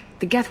organic.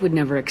 The Geth would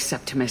never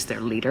accept him as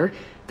their leader.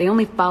 They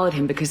only followed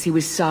him because he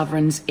was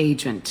Sovereign's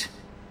agent.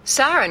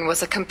 Saren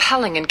was a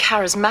compelling and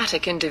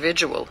charismatic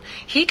individual.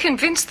 He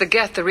convinced the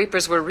Geth the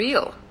Reapers were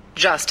real,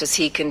 just as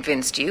he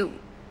convinced you.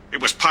 It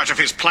was part of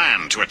his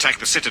plan to attack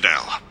the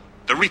Citadel.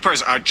 The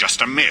Reapers are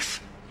just a myth,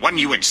 one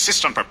you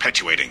insist on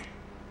perpetuating.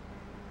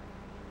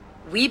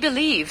 We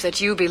believe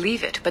that you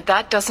believe it, but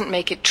that doesn't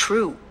make it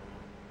true.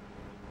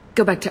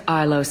 Go back to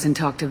Ilos and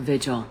talk to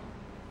Vigil.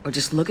 Or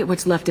just look at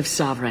what's left of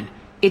Sovereign.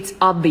 It's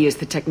obvious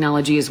the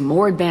technology is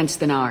more advanced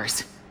than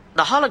ours.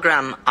 The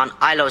hologram on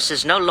Ilos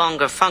is no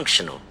longer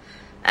functional,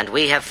 and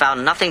we have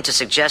found nothing to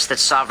suggest that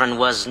Sovereign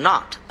was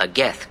not a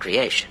Geth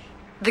creation.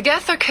 The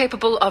Geth are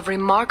capable of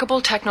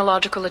remarkable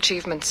technological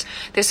achievements.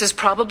 This is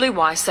probably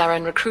why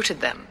Saren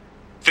recruited them.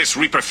 This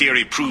Reaper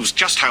theory proves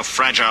just how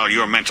fragile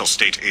your mental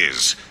state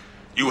is.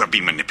 You have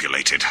been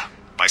manipulated.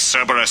 By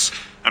Cerberus,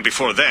 and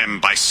before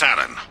them, by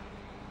Saren.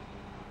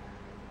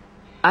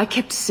 I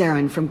kept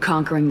Saren from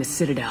conquering the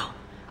Citadel.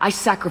 I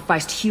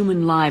sacrificed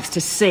human lives to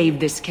save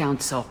this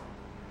council.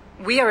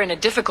 We are in a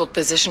difficult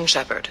position,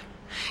 Shepard.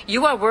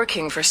 You are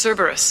working for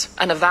Cerberus,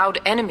 an avowed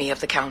enemy of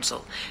the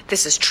Council.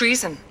 This is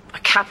treason, a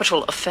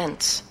capital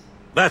offense.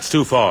 That's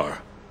too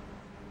far.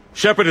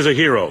 Shepard is a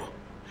hero.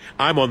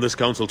 I'm on this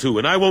council too,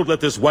 and I won't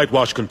let this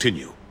whitewash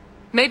continue.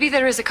 Maybe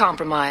there is a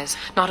compromise.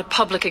 Not a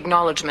public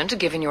acknowledgement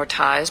given your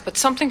ties, but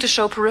something to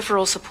show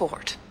peripheral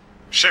support.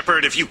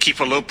 Shepard, if you keep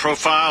a low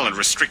profile and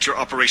restrict your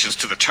operations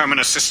to the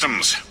Terminus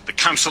systems, the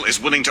Council is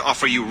willing to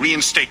offer you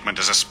reinstatement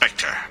as a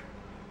Spectre.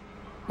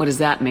 What does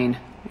that mean?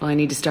 Will I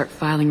need to start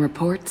filing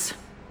reports?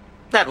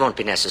 That won't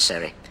be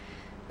necessary.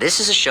 This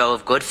is a show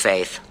of good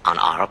faith on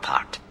our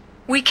part.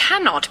 We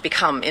cannot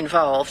become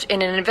involved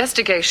in an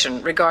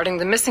investigation regarding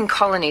the missing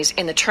colonies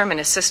in the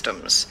Terminus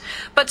systems,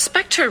 but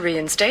Spectre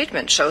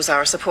reinstatement shows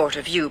our support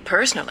of you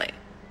personally.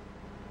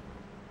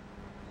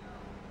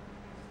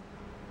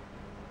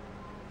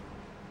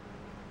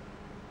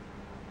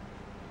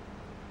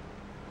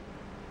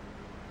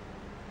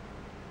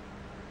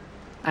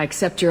 I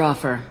accept your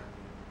offer.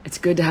 It's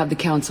good to have the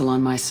Council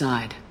on my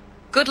side.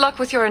 Good luck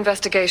with your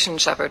investigation,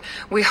 Shepard.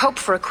 We hope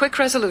for a quick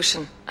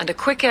resolution and a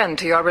quick end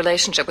to your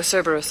relationship with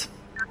Cerberus.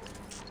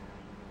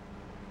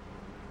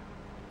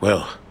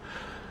 Well,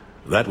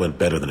 that went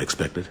better than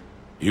expected.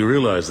 You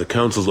realize the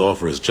Council's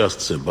offer is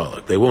just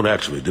symbolic. They won't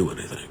actually do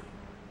anything.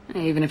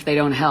 Even if they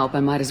don't help, I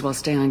might as well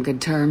stay on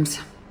good terms.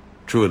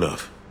 True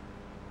enough.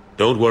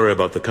 Don't worry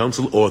about the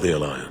Council or the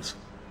Alliance.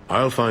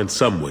 I'll find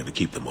some way to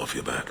keep them off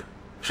your back.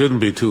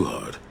 Shouldn't be too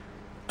hard.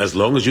 As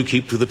long as you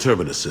keep to the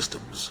Terminus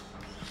systems.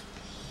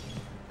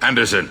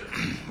 Anderson,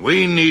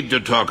 we need to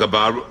talk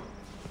about...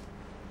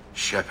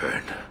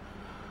 Shepard.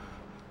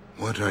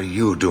 What are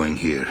you doing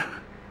here?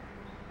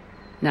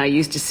 Not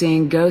used to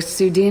seeing ghosts,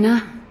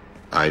 Udina?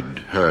 I'd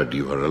heard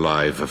you were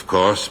alive, of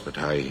course, but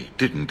I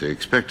didn't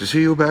expect to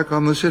see you back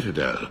on the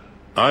Citadel.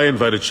 I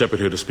invited Shepard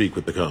here to speak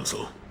with the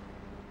Council.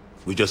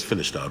 We just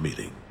finished our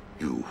meeting.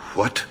 You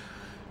what?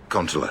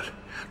 Consular,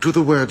 do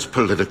the words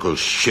political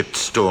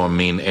shitstorm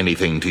mean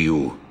anything to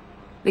you?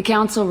 The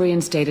Council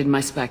reinstated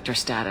my Spectre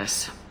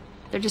status.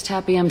 They're just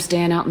happy I'm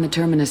staying out in the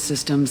Terminus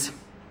systems.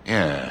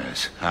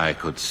 Yes, I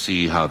could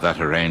see how that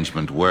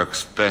arrangement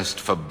works best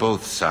for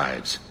both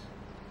sides.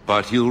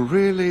 But you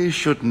really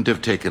shouldn't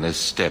have taken a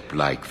step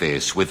like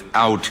this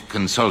without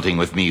consulting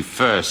with me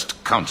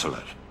first,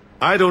 Consular.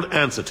 I don't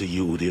answer to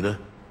you, Udina.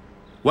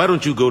 Why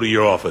don't you go to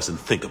your office and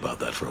think about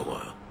that for a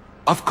while?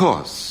 Of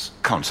course,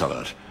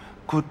 Consular.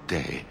 Good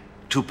day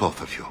to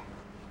both of you.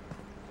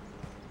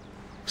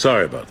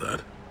 Sorry about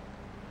that.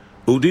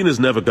 Udina's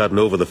never gotten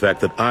over the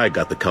fact that I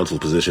got the Council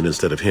position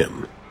instead of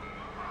him.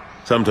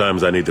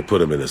 Sometimes I need to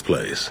put him in his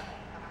place.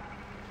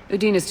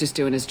 Udina's just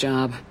doing his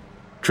job.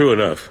 True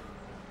enough.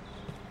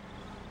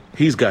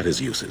 He's got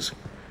his uses.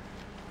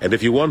 And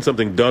if you want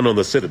something done on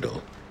the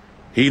Citadel,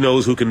 he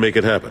knows who can make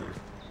it happen.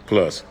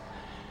 Plus,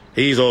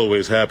 he's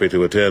always happy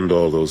to attend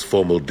all those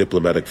formal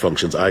diplomatic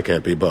functions I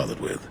can't be bothered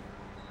with.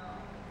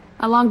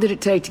 How long did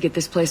it take to get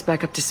this place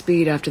back up to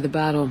speed after the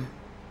battle?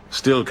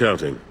 Still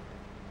counting.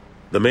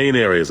 The main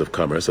areas of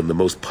commerce and the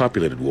most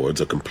populated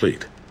wards are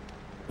complete.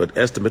 But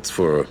estimates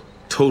for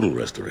total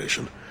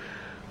restoration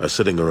are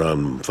sitting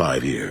around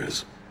 5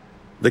 years.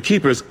 The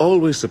Keepers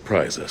always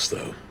surprise us,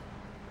 though.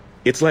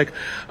 It's like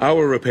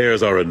our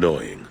repairs are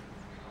annoying.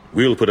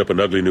 We'll put up an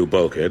ugly new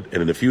bulkhead,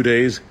 and in a few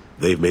days,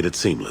 they've made it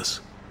seamless.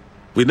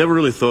 We never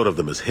really thought of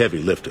them as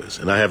heavy lifters,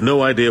 and I have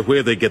no idea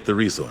where they get the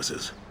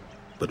resources.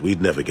 But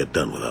we'd never get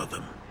done without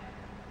them.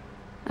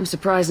 I'm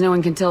surprised no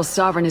one can tell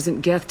Sovereign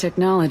isn't Geth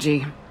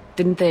technology.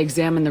 Didn't they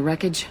examine the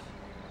wreckage?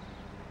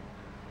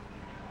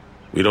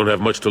 We don't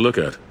have much to look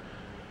at.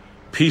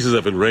 Pieces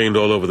of it rained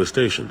all over the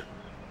station.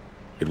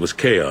 It was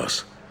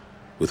chaos,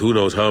 with who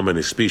knows how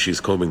many species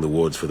combing the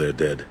wards for their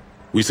dead.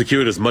 We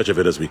secured as much of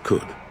it as we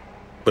could.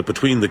 But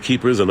between the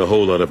Keepers and a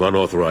whole lot of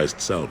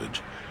unauthorized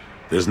salvage,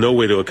 there's no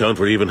way to account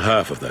for even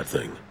half of that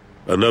thing.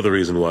 Another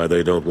reason why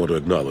they don't want to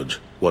acknowledge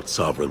what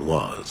Sovereign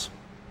was.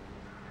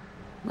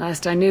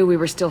 Last I knew, we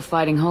were still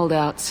fighting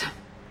holdouts.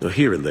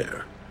 Here and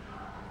there.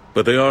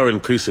 But they are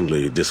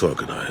increasingly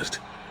disorganized.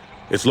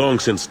 It's long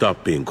since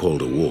stopped being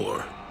called a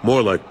war.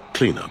 More like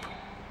cleanup.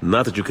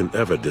 Not that you can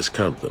ever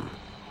discount them.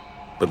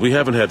 But we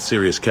haven't had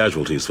serious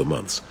casualties for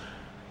months.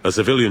 A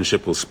civilian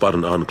ship will spot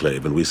an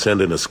enclave and we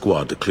send in a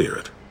squad to clear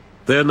it.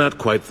 They're not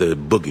quite the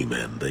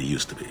boogeymen they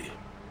used to be.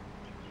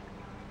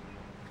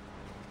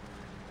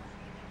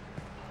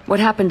 What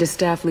happened to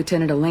Staff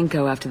Lieutenant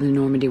Alenko after the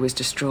Normandy was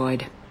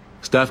destroyed?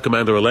 Staff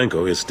Commander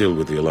Alenko is still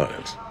with the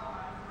Alliance.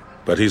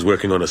 But he's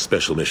working on a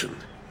special mission.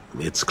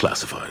 It's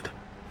classified.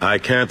 I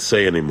can't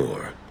say any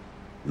more.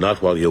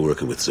 Not while you're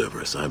working with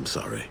Cerberus, I'm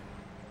sorry.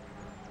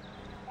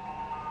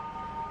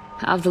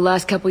 How've the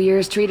last couple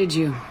years treated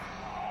you?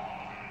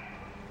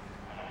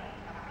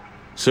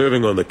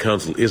 Serving on the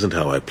Council isn't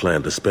how I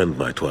plan to spend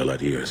my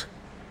twilight years.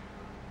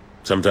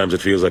 Sometimes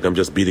it feels like I'm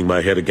just beating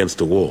my head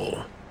against a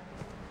wall.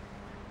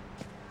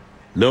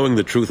 Knowing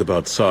the truth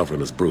about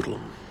Sovereign is brutal.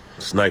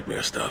 It's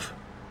nightmare stuff.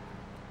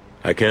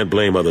 I can't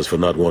blame others for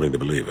not wanting to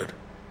believe it,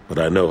 but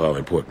I know how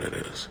important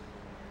it is.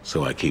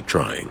 So I keep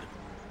trying.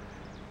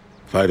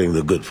 Fighting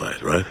the good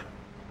fight, right?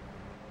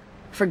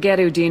 Forget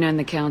Udina and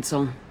the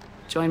Council.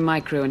 Join my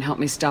crew and help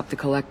me stop the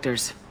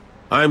Collectors.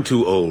 I'm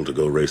too old to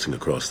go racing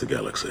across the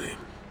galaxy.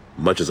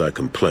 Much as I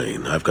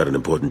complain, I've got an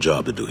important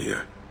job to do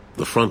here.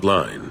 The front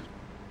line,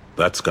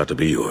 that's got to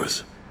be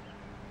yours.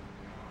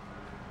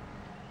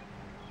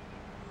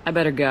 I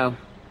better go.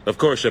 Of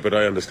course, Shepard,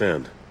 I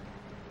understand.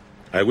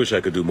 I wish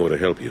I could do more to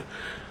help you.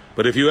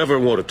 But if you ever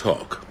want to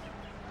talk,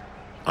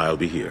 I'll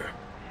be here.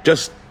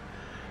 Just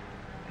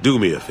do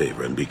me a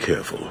favor and be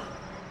careful.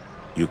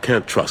 You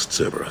can't trust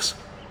Cerberus.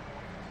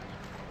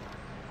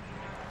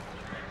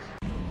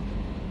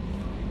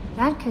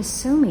 That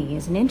Kasumi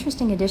is an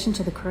interesting addition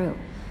to the crew.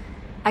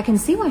 I can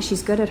see why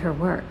she's good at her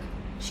work.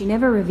 She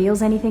never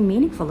reveals anything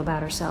meaningful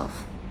about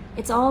herself.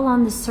 It's all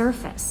on the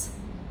surface.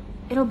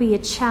 It'll be a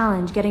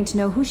challenge getting to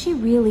know who she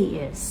really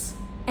is.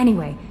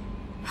 Anyway,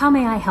 how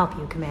may I help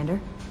you,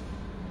 Commander?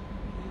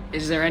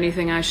 Is there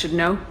anything I should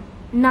know?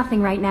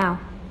 Nothing right now.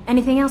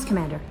 Anything else,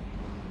 Commander?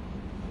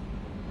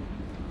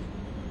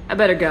 I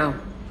better go.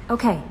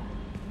 Okay.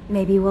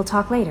 Maybe we'll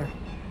talk later.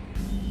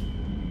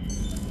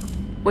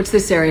 What's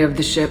this area of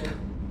the ship?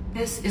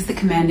 This is the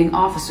commanding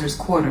officer's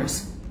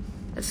quarters.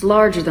 It's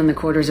larger than the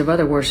quarters of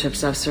other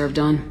warships I've served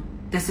on.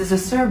 This is a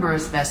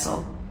Cerberus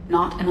vessel,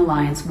 not an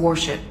Alliance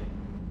warship.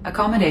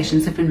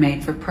 Accommodations have been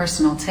made for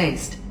personal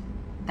taste.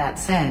 That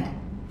said,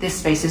 this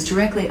space is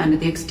directly under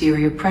the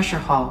exterior pressure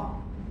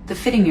hull. The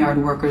fitting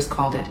yard workers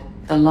called it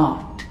the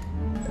loft.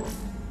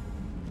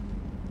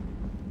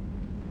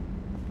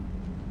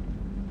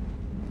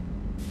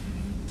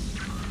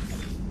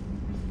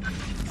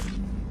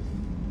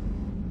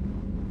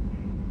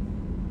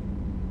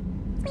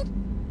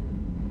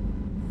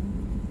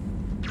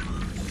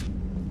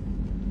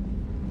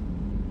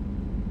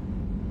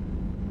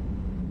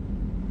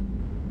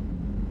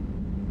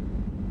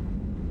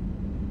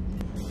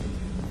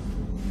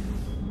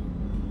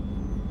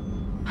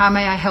 How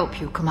may I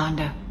help you,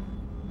 Commander?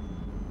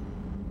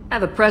 I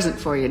have a present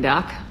for you,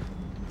 Doc.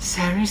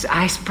 Ceres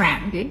ice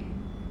brandy?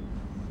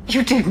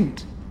 You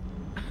didn't.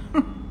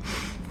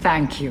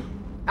 Thank you.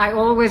 I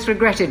always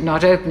regretted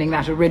not opening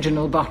that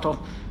original bottle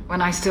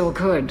when I still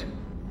could.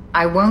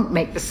 I won't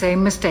make the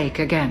same mistake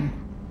again.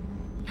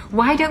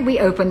 Why don't we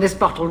open this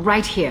bottle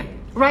right here,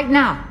 right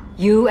now,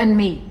 you and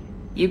me?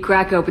 You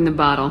crack open the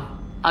bottle.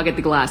 I'll get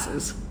the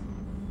glasses.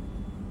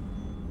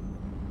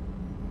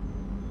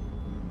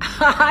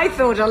 I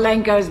thought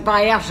Alenko's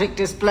biotic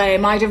display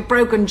might have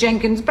broken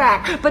Jenkins'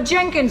 back, but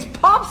Jenkins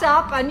pops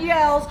up and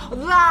yells,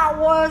 "That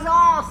was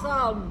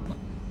awesome!"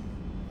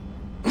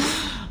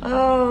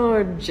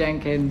 Oh,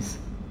 Jenkins.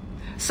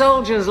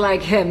 Soldiers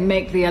like him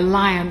make the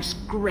Alliance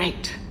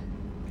great.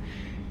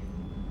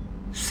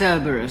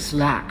 Cerberus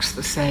lacks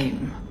the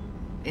same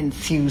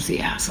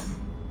enthusiasm.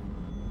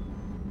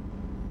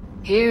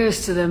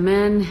 Here's to the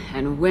men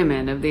and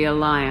women of the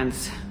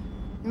Alliance.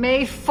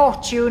 May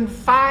fortune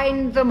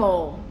find them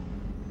all.